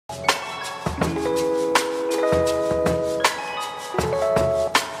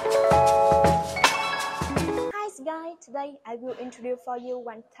introduce for you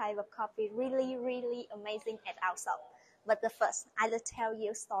one type of coffee really amazing at our shop. But the first, I will tell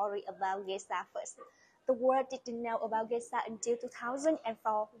you a story about Gesha first. The world didn't know about Gesha until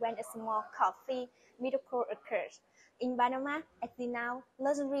 2004 when a small coffee miracle occurred. In Panama, at the now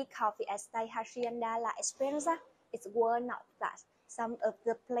luxury coffee estate Hacienda La Esperanza, it was not that. Some of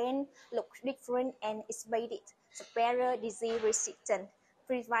the plants look different and expired, superior disease resistant.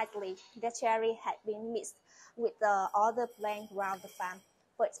 Previously, the cherry had been mixed with the other plants around the farm,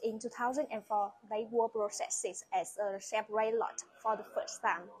 but in 2004, they were processed as a separate lot for the first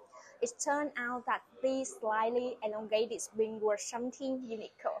time. It turned out that these slightly elongated beans were something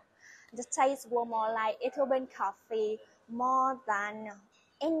unique. The taste was more like Ethiopian coffee, more than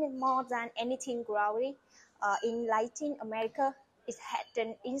anything grown in Latin America. It had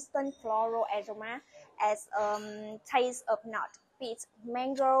an instant floral aroma as taste of nut, peach,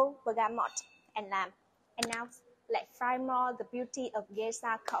 mango, bergamot, and lamb. And now let's find more the beauty of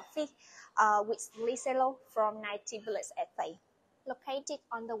Gesha coffee with Lycello from 90 Plus Estates. Located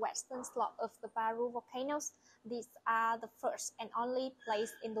on the western slope of the Peru volcanoes, these are the first and only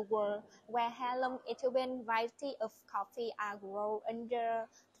place in the world where heirloom Ethiopian variety of coffee are grown under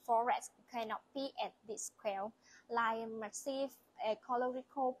forest canopy at this scale, like massive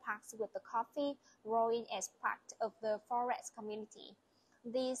ecological parks with the coffee growing as part of the forest community.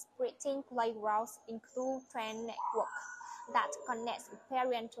 These breeding playgrounds include train network that connects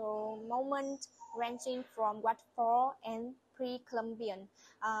parental moments ranging from waterfall and pre-Columbian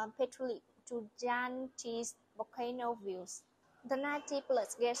petroleum to giant volcano views. The 90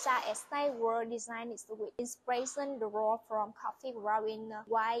 Plus Gesha Estates were designed with inspiration derived from coffee growing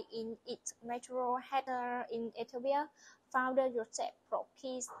wild in its natural habitat in Ethiopia. Founder Joseph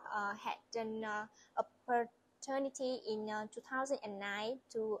Prokis had an opportunity in 2009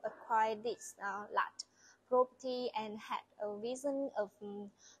 to acquire this large property and had a vision of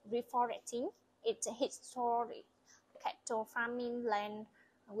reforesting its historic cattle farming land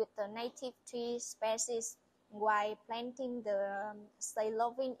with the native tree species while planting the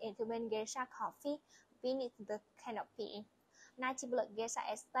stay-loving Ethiopian Gesha coffee beneath the canopy. 90 Plus Gesha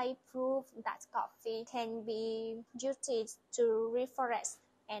Estates proved that coffee can be used to reforest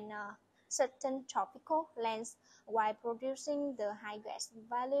and certain tropical lands while producing the highest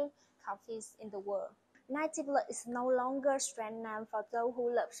value coffees in the world. 90 Plus is no longer a strand name for those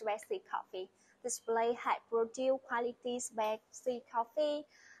who love specialty coffee. This place had produced quality specialty coffee,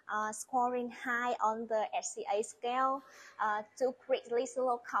 scoring high on the SCA scale. To create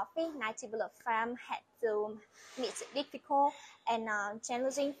Lycello coffee, 90 Plus farm had to meet difficult and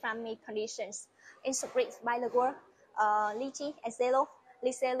challenging farming conditions. Inspired by the word lychee and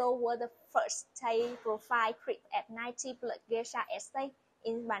Lycello were the first high profile creek at 90 Plus Gesha Estates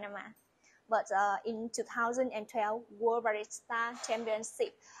in Panama. But in 2012, World Barista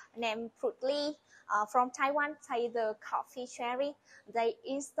Championship named Fruitly from Taiwan take the coffee cherry. They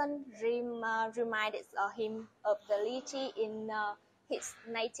instantly reminded him of the lychee in his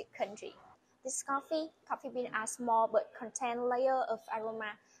native country. This coffee beans are small but contain layers of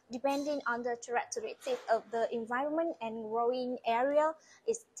aroma. Depending on the characteristics of the environment and growing area,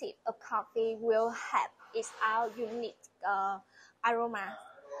 each type of coffee will have its own unique aroma.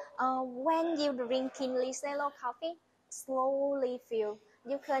 When you drink Lycello coffee, slowly feel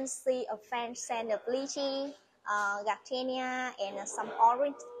you can see a faint scent of lychee, gardenia, and some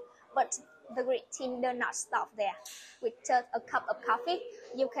orange. But the great thing does not stop there. With just a cup of coffee,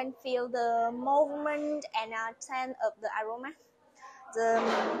 you can feel the movement and scent of the aroma.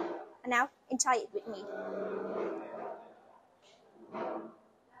 Now, enjoy it with me.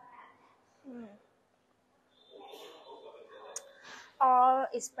 Or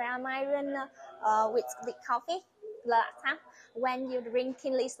experiment with the coffee. Last time, when you drink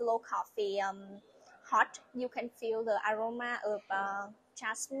Lycello coffee hot, you can feel the aroma of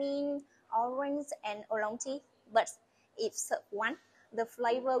jasmine, orange, and oolong tea. But if served one, the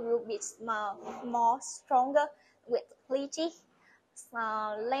flavor will be more stronger with lychee,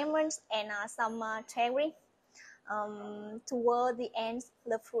 lemons, and some cherry. Toward the end,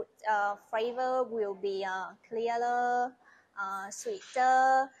 the fruit flavor will be clearer,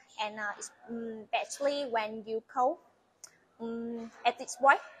 sweeter, and especially when you cold. At this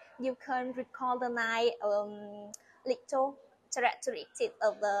point, you can recall the nice little characteristics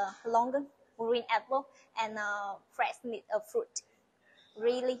of the long green apple and freshness of fruit.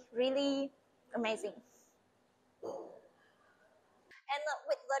 Really amazing. And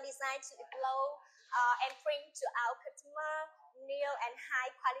with the design to develop and bring to our customer new and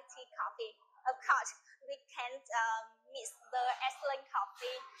high quality coffee. Of course, we can't miss the excellent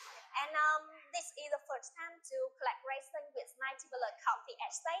coffee And this is the first time to collaboration with 90 Plus Coffee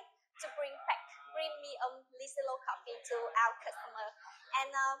Estate to bring back premium Lycello coffee to our customer. And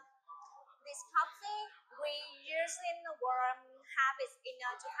this coffee we using were harvest in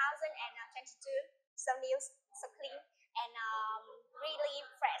 2022, so new, so clean, and really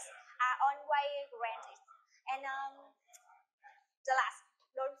fresh. Always granted. And the last,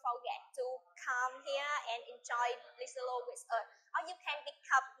 don't forget to come here and enjoy Lycello with us. Or you can pick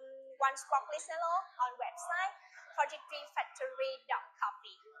up one spot Lycello on website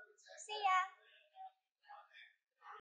 43factory.coffee. See ya!